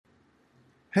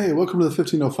Hey, welcome to the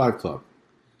 1505 Club.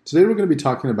 Today we're going to be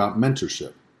talking about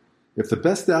mentorship. If the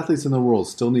best athletes in the world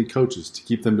still need coaches to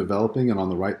keep them developing and on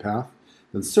the right path,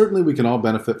 then certainly we can all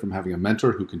benefit from having a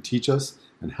mentor who can teach us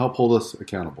and help hold us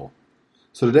accountable.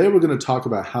 So today we're going to talk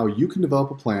about how you can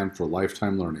develop a plan for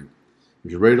lifetime learning.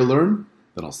 If you're ready to learn,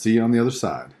 then I'll see you on the other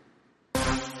side.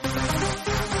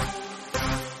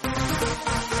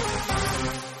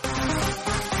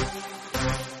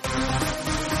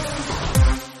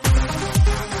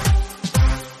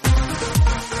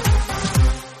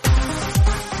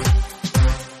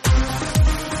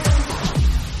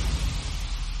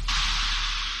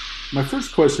 My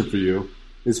first question for you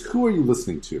is, who are you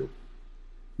listening to?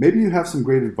 Maybe you have some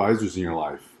great advisors in your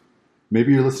life.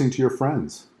 Maybe you're listening to your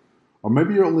friends. Or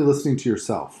maybe you're only listening to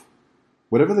yourself.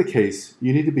 Whatever the case,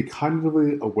 you need to be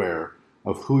cognitively aware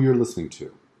of who you're listening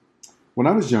to. When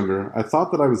I was younger, I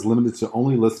thought that I was limited to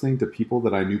only listening to people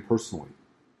that I knew personally.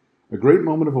 A great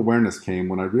moment of awareness came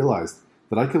when I realized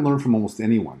that I could learn from almost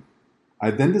anyone.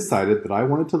 I then decided that I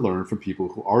wanted to learn from people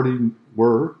who already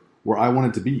were where I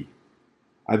wanted to be.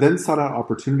 I then sought out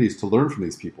opportunities to learn from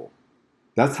these people.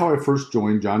 That's how I first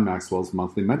joined John Maxwell's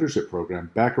monthly mentorship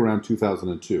program back around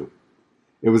 2002.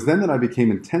 It was then that I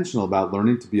became intentional about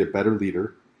learning to be a better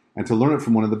leader and to learn it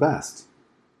from one of the best.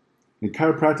 In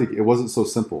chiropractic, it wasn't so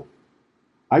simple.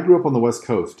 I grew up on the West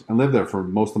Coast and lived there for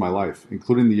most of my life,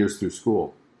 including the years through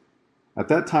school. At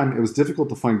that time, it was difficult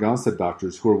to find Gonstead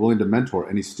doctors who were willing to mentor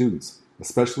any students,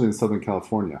 especially in Southern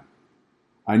California.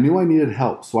 I knew I needed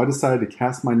help, so I decided to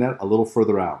cast my net a little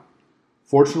further out.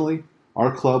 Fortunately,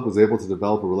 our club was able to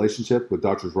develop a relationship with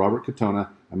Drs. Robert Katona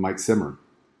and Mike Simmer.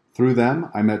 Through them,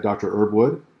 I met Dr. Herb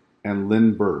Wood and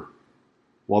Lynn Burr.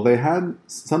 While they had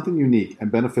something unique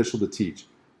and beneficial to teach,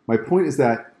 my point is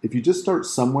that if you just start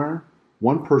somewhere,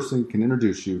 one person can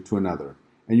introduce you to another,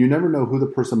 and you never know who the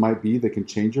person might be that can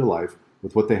change your life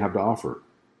with what they have to offer.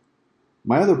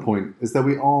 My other point is that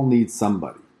we all need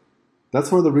somebody. That's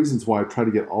one of the reasons why I try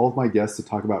to get all of my guests to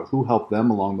talk about who helped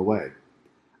them along the way.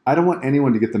 I don't want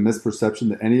anyone to get the misperception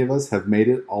that any of us have made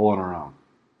it all on our own.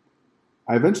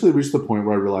 I eventually reached the point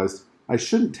where I realized I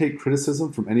shouldn't take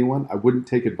criticism from anyone I wouldn't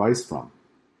take advice from.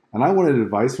 And I wanted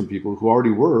advice from people who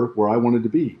already were where I wanted to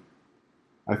be.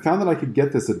 I found that I could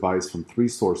get this advice from three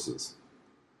sources.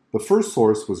 The first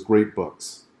source was great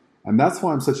books, and that's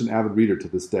why I'm such an avid reader to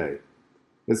this day.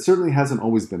 It certainly hasn't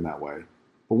always been that way.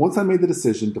 But once I made the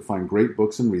decision to find great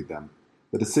books and read them,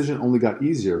 the decision only got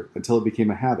easier until it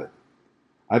became a habit.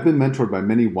 I've been mentored by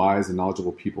many wise and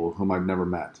knowledgeable people whom I've never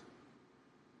met.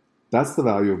 That's the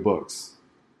value of books.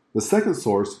 The second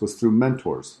source was through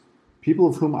mentors, people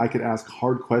of whom I could ask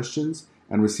hard questions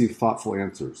and receive thoughtful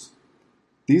answers.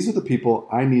 These are the people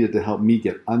I needed to help me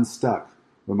get unstuck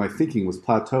when my thinking was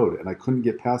plateaued and I couldn't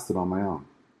get past it on my own.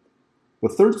 The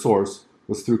third source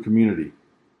was through community.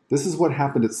 This is what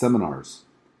happened at seminars.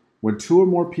 When two or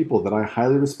more people that I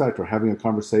highly respect are having a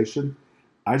conversation,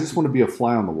 I just want to be a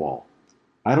fly on the wall.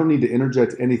 I don't need to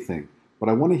interject anything, but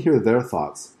I want to hear their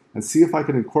thoughts and see if I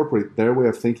can incorporate their way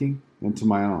of thinking into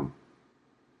my own.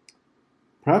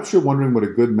 Perhaps you're wondering what a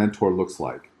good mentor looks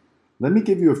like. Let me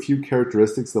give you a few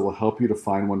characteristics that will help you to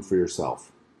find one for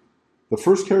yourself. The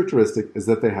first characteristic is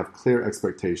that they have clear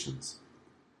expectations.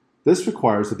 This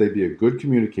requires that they be a good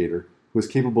communicator who is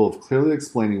capable of clearly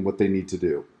explaining what they need to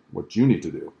do, what you need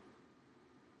to do.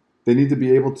 They need to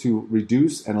be able to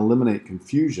reduce and eliminate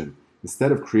confusion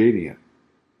instead of creating it.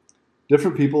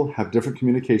 Different people have different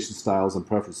communication styles and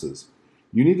preferences.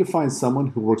 You need to find someone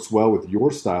who works well with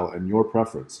your style and your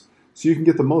preference so you can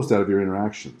get the most out of your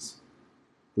interactions.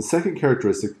 The second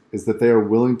characteristic is that they are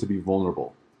willing to be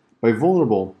vulnerable. By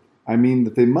vulnerable, I mean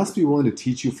that they must be willing to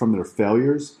teach you from their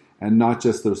failures and not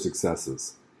just their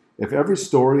successes. If every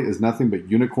story is nothing but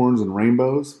unicorns and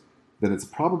rainbows, then it's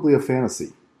probably a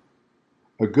fantasy.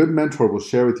 A good mentor will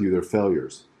share with you their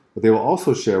failures, but they will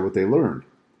also share what they learned,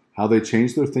 how they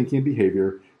changed their thinking and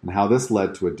behavior, and how this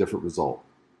led to a different result.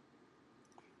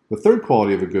 The third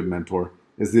quality of a good mentor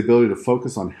is the ability to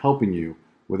focus on helping you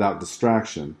without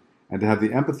distraction and to have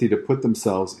the empathy to put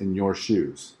themselves in your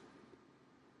shoes.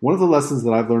 One of the lessons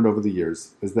that I've learned over the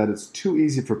years is that it's too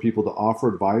easy for people to offer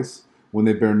advice when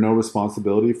they bear no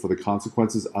responsibility for the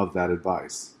consequences of that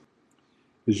advice.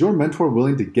 Is your mentor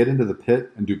willing to get into the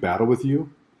pit and do battle with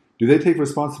you? Do they take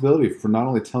responsibility for not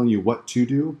only telling you what to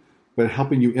do, but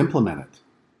helping you implement it?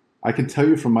 I can tell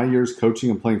you from my years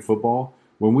coaching and playing football,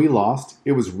 when we lost,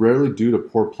 it was rarely due to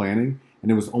poor planning,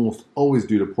 and it was almost always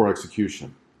due to poor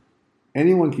execution.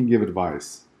 Anyone can give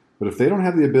advice, but if they don't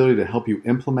have the ability to help you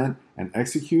implement and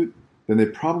execute, then they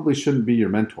probably shouldn't be your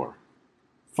mentor.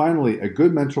 Finally, a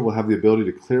good mentor will have the ability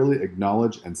to clearly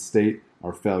acknowledge and state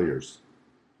our failures.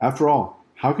 After all,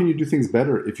 how can you do things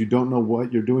better if you don't know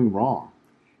what you're doing wrong?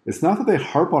 It's not that they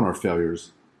harp on our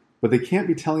failures, but they can't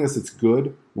be telling us it's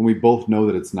good when we both know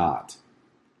that it's not.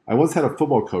 I once had a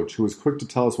football coach who was quick to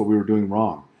tell us what we were doing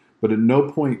wrong, but at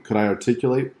no point could I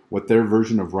articulate what their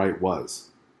version of right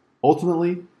was.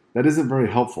 Ultimately, that isn't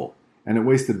very helpful, and it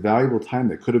wasted valuable time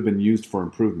that could have been used for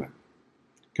improvement.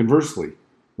 Conversely,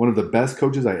 one of the best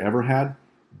coaches I ever had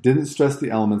didn't stress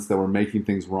the elements that were making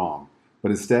things wrong,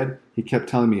 but instead he kept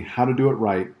telling me how to do it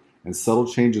right and subtle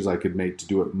changes I could make to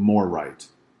do it more right.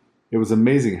 It was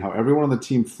amazing how everyone on the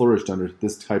team flourished under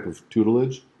this type of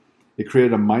tutelage. It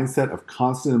created a mindset of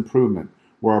constant improvement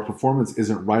where our performance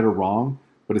isn't right or wrong,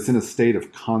 but it's in a state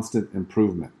of constant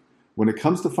improvement. When it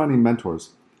comes to finding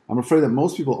mentors, I'm afraid that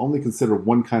most people only consider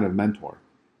one kind of mentor.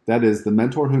 That is, the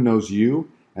mentor who knows you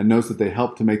and knows that they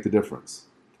help to make the difference.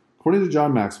 According to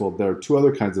John Maxwell, there are two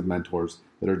other kinds of mentors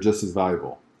that are just as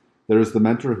valuable. There is the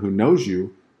mentor who knows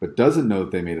you but doesn't know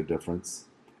that they made a difference,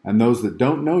 and those that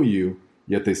don't know you,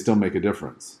 yet they still make a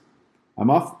difference. I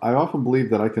often believe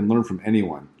that I can learn from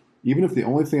anyone, even if the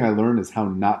only thing I learn is how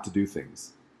not to do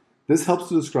things. This helps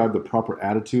to describe the proper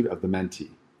attitude of the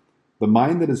mentee. The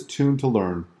mind that is tuned to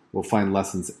learn will find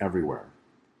lessons everywhere.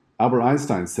 Albert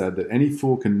Einstein said that any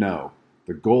fool can know.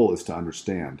 The goal is to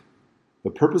understand. The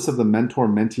purpose of the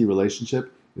mentor-mentee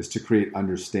relationship is to create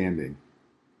understanding.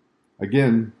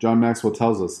 Again, John Maxwell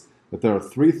tells us that there are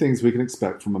three things we can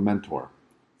expect from a mentor.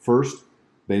 First,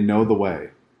 they know the way.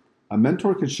 A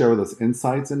mentor can share with us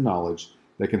insights and knowledge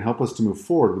that can help us to move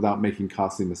forward without making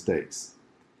costly mistakes.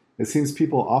 It seems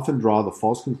people often draw the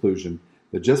false conclusion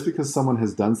that just because someone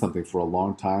has done something for a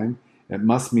long time, it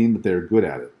must mean that they are good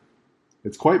at it.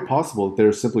 It's quite possible that they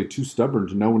are simply too stubborn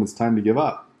to know when it's time to give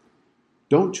up.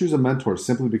 Don't choose a mentor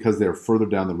simply because they are further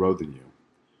down the road than you.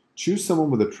 Choose someone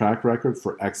with a track record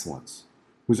for excellence,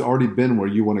 who's already been where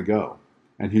you want to go,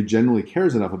 and who genuinely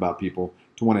cares enough about people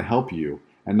to want to help you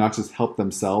and not just help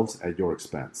themselves at your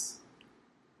expense.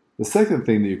 The second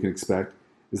thing that you can expect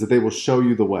is that they will show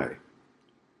you the way.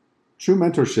 True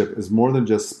mentorship is more than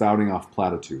just spouting off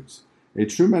platitudes. A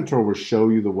true mentor will show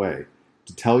you the way.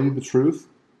 To tell you the truth,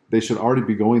 they should already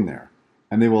be going there,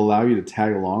 and they will allow you to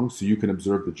tag along so you can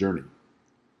observe the journey.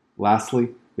 Lastly,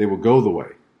 they will go the way.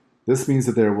 This means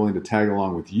that they are willing to tag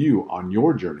along with you on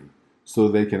your journey so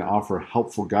they can offer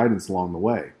helpful guidance along the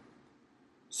way.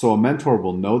 So a mentor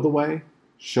will know the way,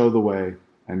 show the way,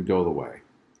 and go the way.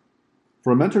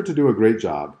 For a mentor to do a great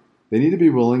job, they need to be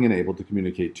willing and able to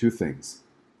communicate two things: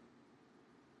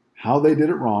 how they did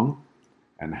it wrong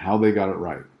and how they got it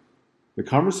right. The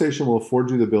conversation will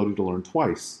afford you the ability to learn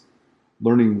twice.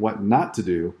 Learning what not to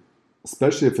do,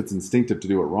 especially if it's instinctive to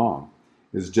do it wrong,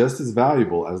 is just as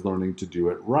valuable as learning to do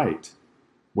it right.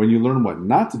 When you learn what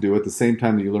not to do at the same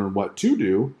time that you learn what to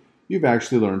do, you've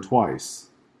actually learned twice.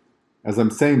 As I'm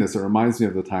saying this, it reminds me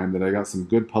of the time that I got some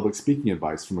good public speaking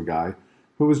advice from a guy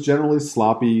who was generally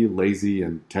sloppy, lazy,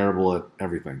 and terrible at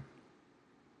everything.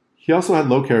 He also had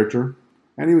low character,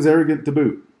 and he was arrogant to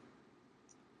boot.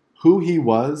 Who he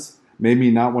was made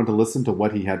me not want to listen to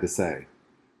what he had to say.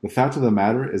 The fact of the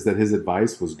matter is that his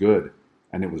advice was good,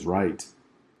 and it was right.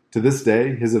 To this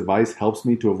day, his advice helps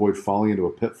me to avoid falling into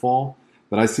a pitfall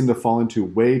that I seem to fall into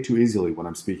way too easily when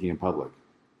I'm speaking in public.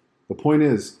 The point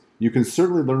is, you can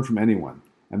certainly learn from anyone,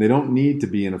 and they don't need to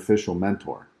be an official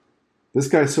mentor. This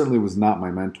guy certainly was not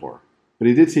my mentor, but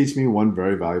he did teach me one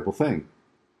very valuable thing.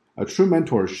 A true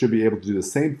mentor should be able to do the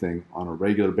same thing on a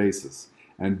regular basis,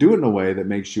 and do it in a way that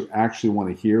makes you actually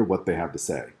want to hear what they have to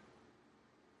say.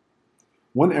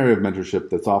 One area of mentorship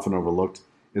that's often overlooked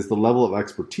is the level of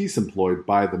expertise employed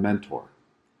by the mentor.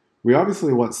 We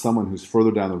obviously want someone who's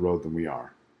further down the road than we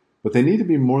are, but they need to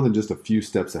be more than just a few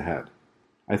steps ahead.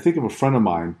 I think of a friend of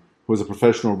mine who was a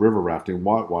professional river rafting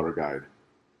whitewater guide.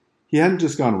 He hadn't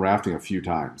just gone rafting a few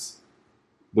times.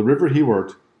 The river he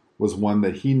worked was one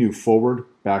that he knew forward,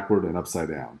 backward, and upside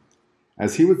down.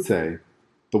 As he would say,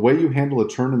 the way you handle a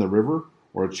turn in the river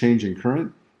or a change in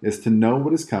current is to know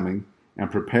what is coming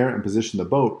and prepare and position the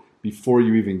boat before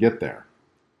you even get there.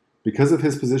 Because of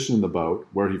his position in the boat,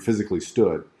 where he physically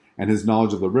stood, and his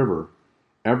knowledge of the river,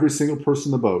 every single person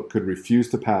in the boat could refuse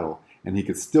to paddle and he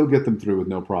could still get them through with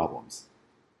no problems.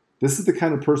 This is the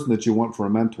kind of person that you want for a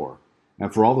mentor,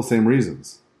 and for all the same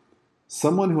reasons.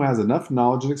 Someone who has enough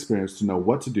knowledge and experience to know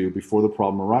what to do before the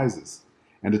problem arises,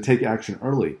 and to take action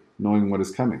early, knowing what is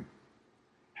coming.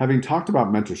 Having talked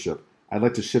about mentorship, I'd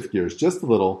like to shift gears just a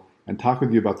little and talk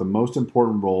with you about the most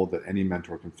important role that any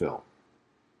mentor can fill.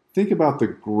 Think about the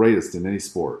greatest in any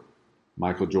sport: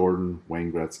 Michael Jordan,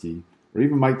 Wayne Gretzky, or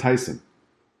even Mike Tyson.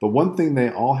 The one thing they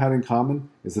all had in common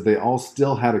is that they all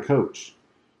still had a coach.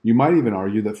 You might even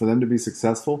argue that for them to be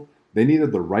successful, they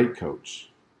needed the right coach.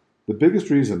 The biggest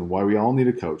reason why we all need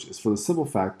a coach is for the simple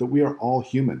fact that we are all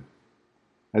human.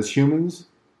 As humans,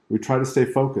 we try to stay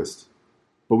focused,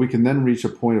 but we can then reach a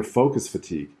point of focus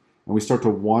fatigue, and we start to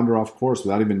wander off course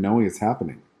without even knowing it's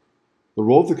happening. The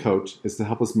role of the coach is to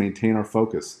help us maintain our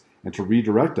focus and to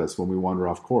redirect us when we wander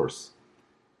off course.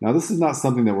 Now, this is not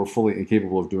something that we're fully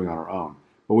incapable of doing on our own,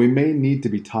 but we may need to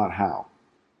be taught how.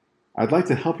 I'd like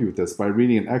to help you with this by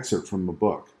reading an excerpt from a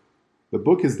book. The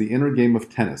book is The Inner Game of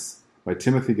Tennis by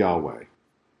Timothy Galway.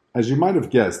 As you might have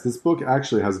guessed, this book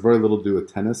actually has very little to do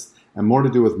with tennis and more to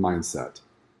do with mindset.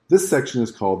 This section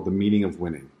is called The Meaning of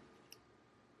Winning.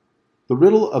 The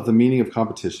riddle of the meaning of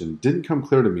competition didn't come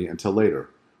clear to me until later,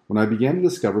 when I began to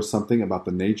discover something about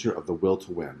the nature of the will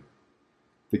to win.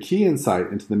 The key insight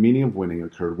into the meaning of winning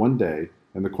occurred one day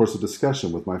in the course of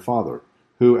discussion with my father,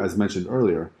 who, as mentioned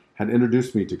earlier, had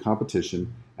introduced me to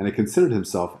competition and had considered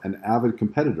himself an avid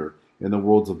competitor in the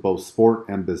worlds of both sport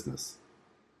and business.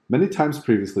 Many times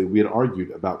previously we had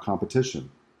argued about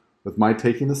competition, with my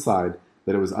taking the side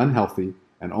that it was unhealthy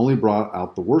and only brought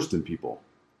out the worst in people.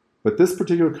 But this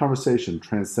particular conversation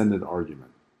transcended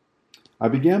argument. I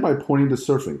began by pointing to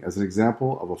surfing as an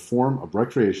example of a form of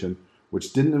recreation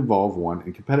which didn't involve one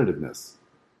in competitiveness.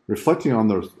 Reflecting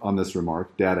on this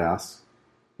remark, Dad asks,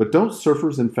 "But don't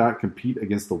surfers in fact compete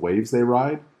against the waves they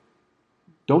ride?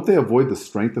 Don't they avoid the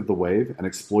strength of the wave and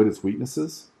exploit its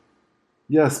weaknesses?"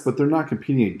 "Yes, but they're not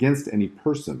competing against any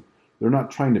person. They're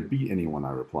not trying to beat anyone,"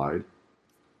 I replied.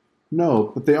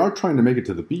 "No, but they are trying to make it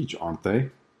to the beach, aren't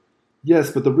they?"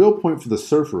 "Yes, but the real point for the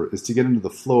surfer is to get into the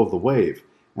flow of the wave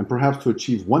and perhaps to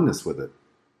achieve oneness with it."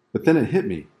 But then it hit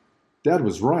me. Dad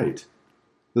was right.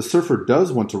 The surfer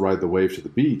does want to ride the wave to the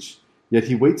beach, yet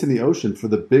he waits in the ocean for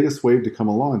the biggest wave to come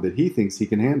along that he thinks he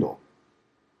can handle.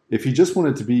 If he just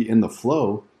wanted to be in the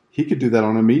flow, he could do that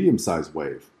on a medium-sized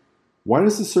wave. Why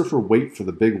does the surfer wait for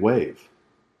the big wave?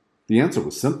 The answer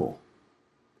was simple,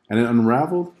 and it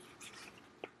unraveled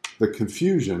the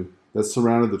confusion that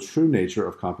surrounded the true nature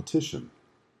of competition.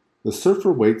 The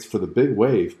surfer waits for the big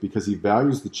wave because he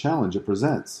values the challenge it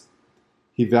presents.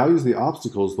 He values the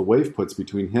obstacles the wave puts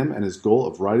between him and his goal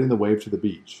of riding the wave to the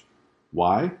beach.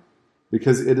 Why?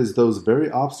 Because it is those very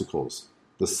obstacles,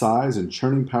 the size and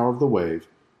churning power of the wave,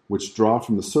 which draw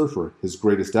from the surfer his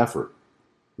greatest effort.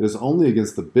 It is only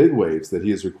against the big waves that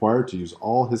he is required to use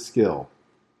all his skill,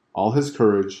 all his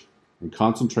courage, and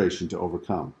concentration to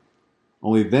overcome.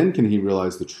 Only then can he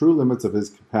realize the true limits of his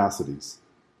capacities.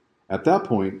 At that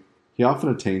point, he often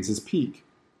attains his peak.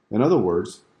 In other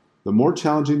words, the more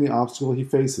challenging the obstacle he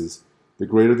faces, the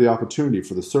greater the opportunity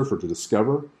for the surfer to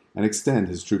discover and extend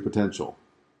his true potential.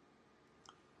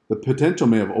 The potential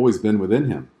may have always been within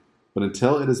him, but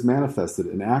until it is manifested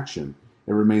in action,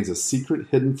 it remains a secret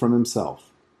hidden from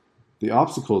himself. The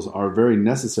obstacles are a very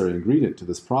necessary ingredient to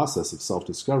this process of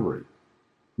self-discovery.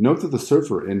 Note that the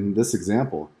surfer in this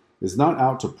example is not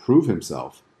out to prove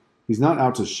himself. He's not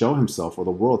out to show himself or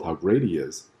the world how great he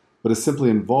is, but is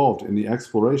simply involved in the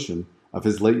exploration of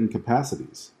his latent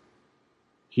capacities.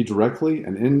 He directly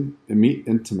and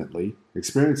intimately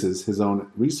experiences his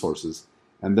own resources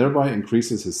and thereby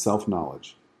increases his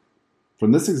self-knowledge.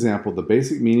 From this example, the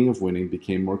basic meaning of winning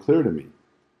became more clear to me.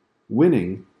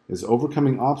 Winning is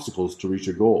overcoming obstacles to reach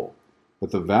a goal,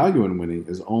 but the value in winning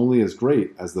is only as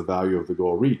great as the value of the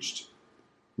goal reached.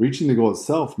 Reaching the goal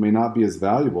itself may not be as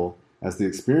valuable as the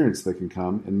experience that can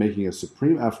come in making a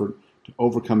supreme effort to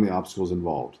overcome the obstacles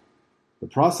involved. The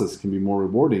process can be more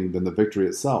rewarding than the victory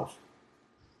itself.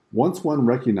 Once one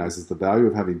recognizes the value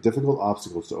of having difficult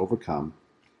obstacles to overcome,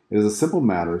 it is a simple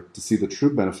matter to see the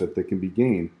true benefit that can be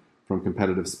gained from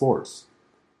competitive sports.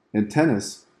 In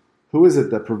tennis, who is it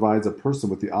that provides a person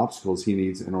with the obstacles he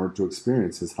needs in order to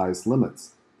experience his highest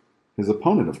limits? His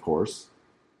opponent, of course.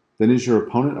 Then is your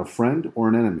opponent a friend or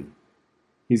an enemy?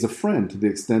 He's a friend to the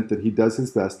extent that he does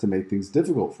his best to make things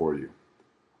difficult for you.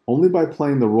 Only by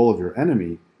playing the role of your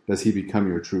enemy does he become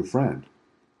your true friend.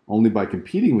 Only by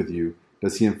competing with you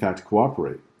does he in fact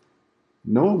cooperate.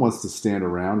 No one wants to stand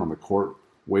around on the court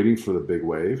waiting for the big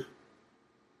wave.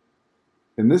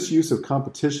 In this use of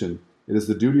competition, it is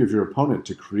the duty of your opponent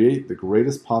to create the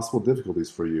greatest possible difficulties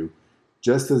for you,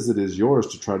 just as it is yours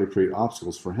to try to create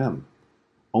obstacles for him.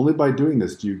 Only by doing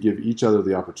this do you give each other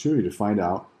the opportunity to find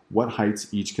out what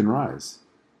heights each can rise.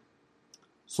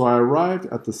 So I arrived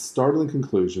at the startling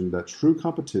conclusion that true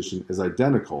competition is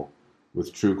identical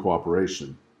with true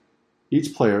cooperation.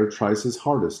 Each player tries his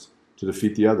hardest to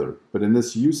defeat the other, but in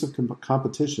this use of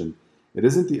competition, it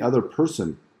isn't the other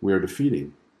person we are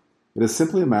defeating. It is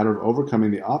simply a matter of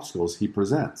overcoming the obstacles he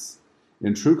presents.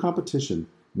 In true competition,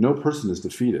 no person is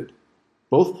defeated.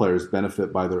 Both players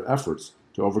benefit by their efforts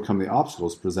to overcome the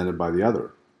obstacles presented by the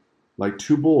other. Like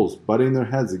two bulls butting their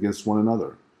heads against one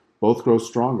another, both grow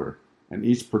stronger, and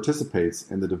each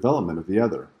participates in the development of the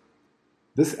other.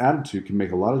 This attitude can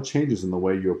make a lot of changes in the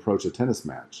way you approach a tennis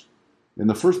match. In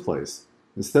the first place,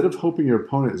 instead of hoping your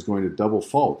opponent is going to double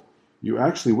fault, you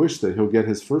actually wish that he'll get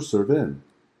his first serve in.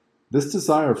 This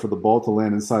desire for the ball to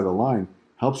land inside the line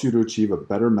helps you to achieve a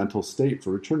better mental state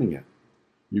for returning it.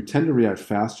 You tend to react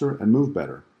faster and move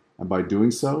better, and by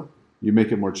doing so, you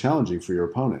make it more challenging for your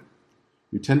opponent.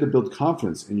 You tend to build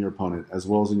confidence in your opponent as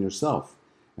well as in yourself,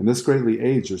 and this greatly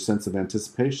aids your sense of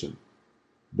anticipation.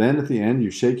 Then, at the end,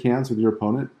 you shake hands with your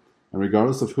opponent, and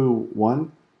regardless of who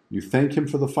won, you thank him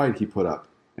for the fight he put up,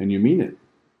 and you mean it.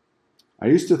 I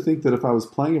used to think that if I was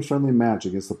playing a friendly match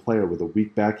against a player with a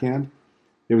weak backhand,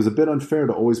 it was a bit unfair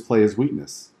to always play his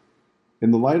weakness.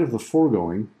 In the light of the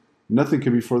foregoing, nothing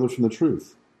could be further from the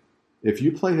truth. If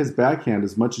you play his backhand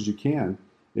as much as you can,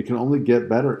 he can only get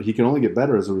better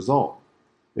as a result.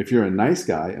 If you're a nice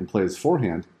guy and play his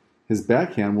forehand, his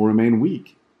backhand will remain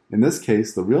weak. In this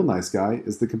case, the real nice guy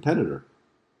is the competitor.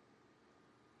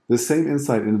 This same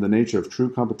insight into the nature of true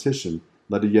competition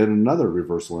led to yet another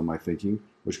reversal in my thinking,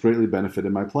 which greatly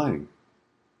benefited my playing.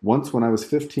 Once, when I was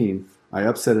 15, I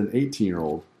upset an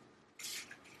 18-year-old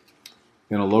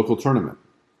in a local tournament.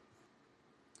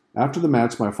 After the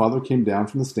match, my father came down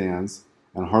from the stands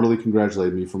and heartily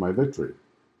congratulated me for my victory.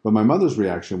 But my mother's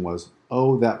reaction was,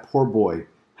 "Oh, that poor boy,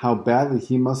 how badly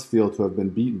he must feel to have been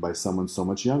beaten by someone so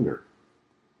much younger."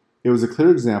 It was a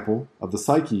clear example of the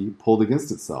psyche pulled against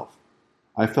itself.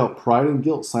 I felt pride and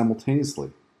guilt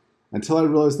simultaneously, until I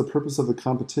realized the purpose of the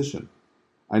competition.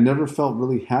 I never felt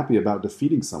really happy about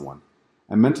defeating someone,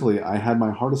 and mentally I had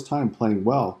my hardest time playing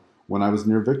well when I was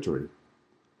near victory.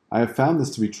 I have found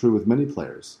this to be true with many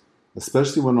players,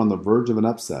 especially when on the verge of an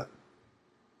upset.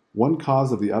 One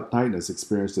cause of the uptightness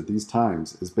experienced at these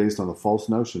times is based on the false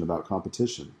notion about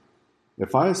competition.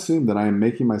 If I assume that I am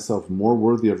making myself more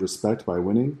worthy of respect by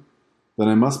winning, then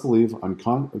I must believe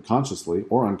consciously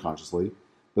or unconsciously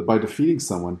that by defeating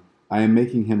someone, I am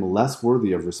making him less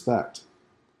worthy of respect.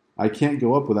 I can't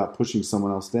go up without pushing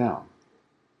someone else down.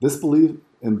 This belief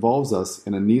involves us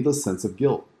in a needless sense of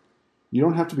guilt. You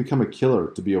don't have to become a killer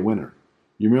to be a winner.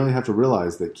 You merely have to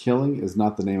realize that killing is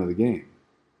not the name of the game.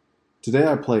 Today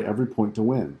I play every point to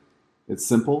win. It's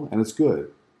simple and it's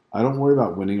good. I don't worry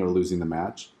about winning or losing the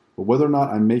match, but whether or not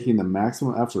I'm making the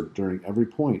maximum effort during every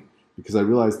point because I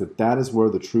realize that that is where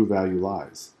the true value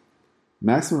lies.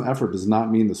 Maximum effort does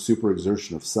not mean the super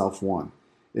exertion of self-won.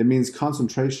 It means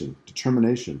concentration,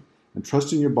 determination, and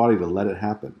trusting your body to let it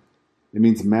happen. It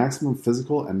means maximum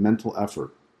physical and mental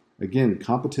effort. Again,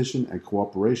 competition and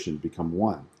cooperation become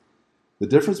one. The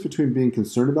difference between being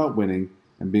concerned about winning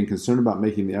and being concerned about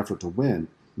making the effort to win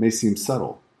may seem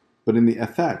subtle, but in the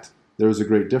effect, there is a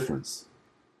great difference.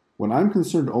 When I'm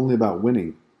concerned only about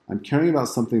winning, I'm caring about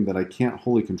something that I can't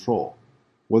wholly control.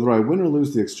 Whether I win or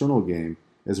lose the external game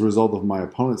is a result of my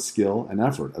opponent's skill and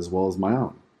effort as well as my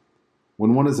own.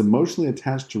 When one is emotionally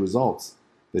attached to results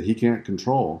that he can't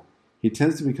control, he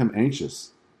tends to become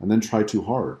anxious and then try too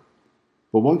hard.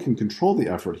 But one can control the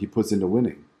effort he puts into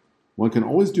winning. One can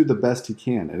always do the best he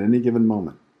can at any given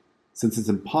moment. Since it's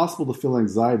impossible to feel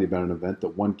anxiety about an event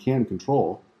that one can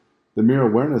control, the mere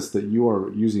awareness that you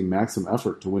are using maximum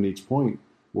effort to win each point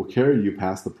will carry you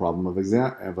past the problem of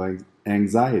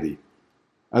anxiety.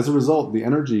 As a result, the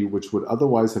energy which would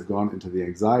otherwise have gone into the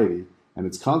anxiety and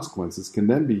its consequences can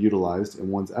then be utilized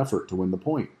in one's effort to win the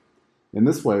point. In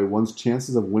this way, one's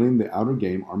chances of winning the outer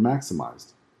game are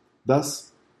maximized.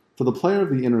 Thus, for the player of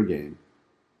the inner game,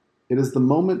 it is the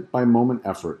moment-by-moment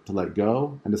effort to let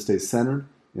go and to stay centered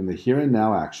in the here and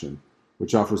now action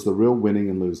which offers the real winning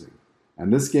and losing.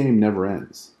 And this game never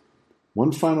ends.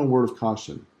 One final word of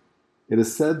caution. It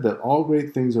is said that all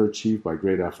great things are achieved by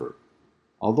great effort.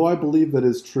 Although I believe that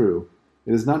is true,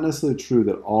 it is not necessarily true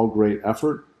that all great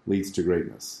effort leads to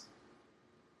greatness.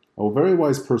 A very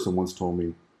wise person once told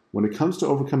me, when it comes to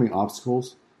overcoming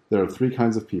obstacles, there are three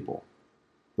kinds of people.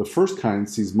 The first kind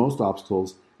sees most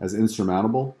obstacles as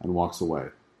insurmountable and walks away.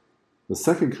 The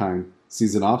second kind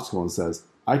sees an obstacle and says,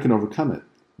 "I can overcome it,"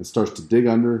 and starts to dig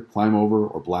under, climb over,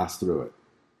 or blast through it.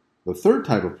 The third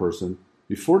type of person,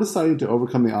 before deciding to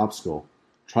overcome the obstacle,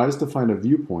 tries to find a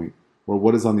viewpoint where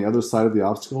what is on the other side of the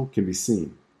obstacle can be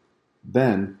seen.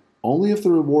 Then, only if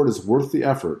the reward is worth the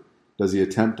effort, does he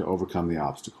attempt to overcome the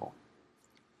obstacle.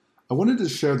 I wanted to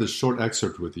share this short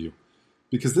excerpt with you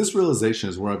because this realization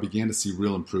is where I began to see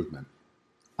real improvement.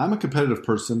 I'm a competitive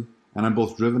person, and I'm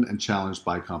both driven and challenged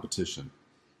by competition.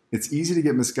 It's easy to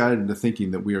get misguided into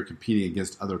thinking that we are competing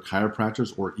against other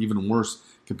chiropractors or even worse,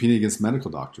 competing against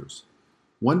medical doctors.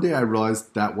 One day I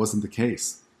realized that wasn't the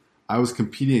case. I was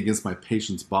competing against my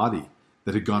patient's body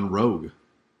that had gone rogue.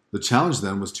 The challenge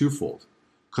then was twofold.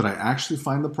 Could I actually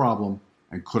find the problem,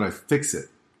 and could I fix it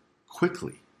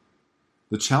quickly?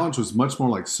 The challenge was much more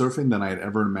like surfing than I had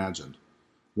ever imagined.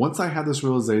 Once I had this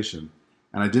realization,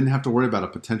 and I didn't have to worry about a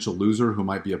potential loser who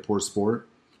might be a poor sport,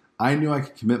 I knew I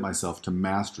could commit myself to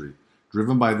mastery,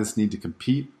 driven by this need to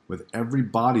compete with every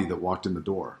body that walked in the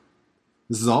door.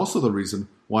 This is also the reason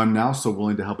why I'm now so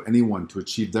willing to help anyone to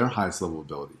achieve their highest level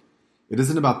ability. It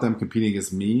isn't about them competing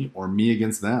against me or me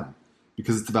against them,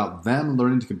 because it's about them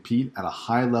learning to compete at a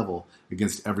high level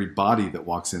against every body that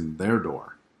walks in their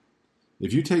door.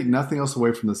 If you take nothing else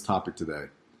away from this topic today,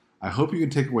 I hope you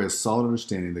can take away a solid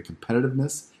understanding that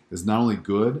competitiveness is not only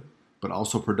good, but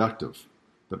also productive,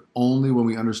 but only when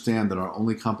we understand that our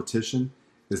only competition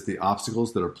is the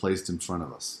obstacles that are placed in front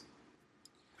of us.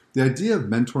 The idea of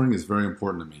mentoring is very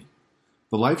important to me.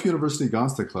 The Life University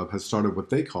Gonstead Club has started what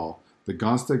they call the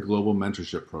Gonstead Global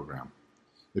Mentorship Program.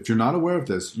 If you're not aware of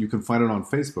this, you can find it on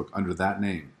Facebook under that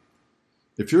name.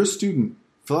 If you're a student,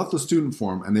 fill out the student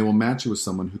form and they will match you with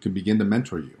someone who can begin to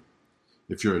mentor you.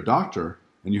 If you're a doctor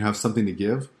and you have something to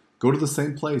give, go to the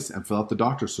same place and fill out the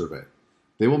doctor survey.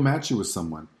 They will match you with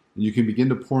someone and you can begin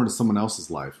to pour into someone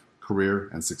else's life, career,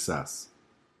 and success.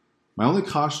 My only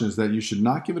caution is that you should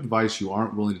not give advice you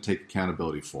aren't willing to take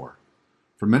accountability for.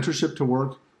 For mentorship to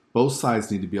work, both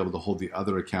sides need to be able to hold the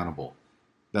other accountable.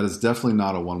 That is definitely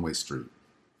not a one-way street.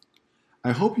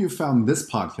 I hope you found this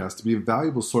podcast to be a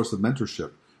valuable source of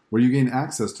mentorship where you gain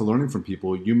access to learning from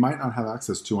people you might not have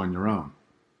access to on your own.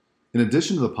 In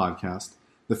addition to the podcast,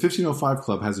 the 1505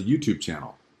 Club has a YouTube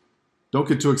channel. Don't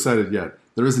get too excited yet.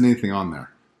 There isn't anything on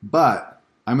there. But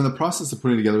I'm in the process of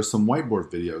putting together some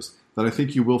whiteboard videos that I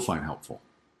think you will find helpful.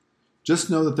 Just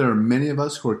know that there are many of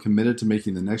us who are committed to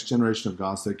making the next generation of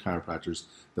Gonstead chiropractors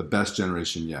the best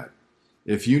generation yet.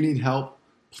 If you need help,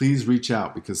 please reach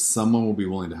out because someone will be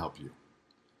willing to help you.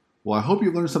 Well, I hope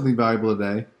you learned something valuable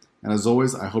today. And as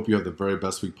always, I hope you have the very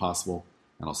best week possible.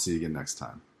 And I'll see you again next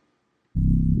time.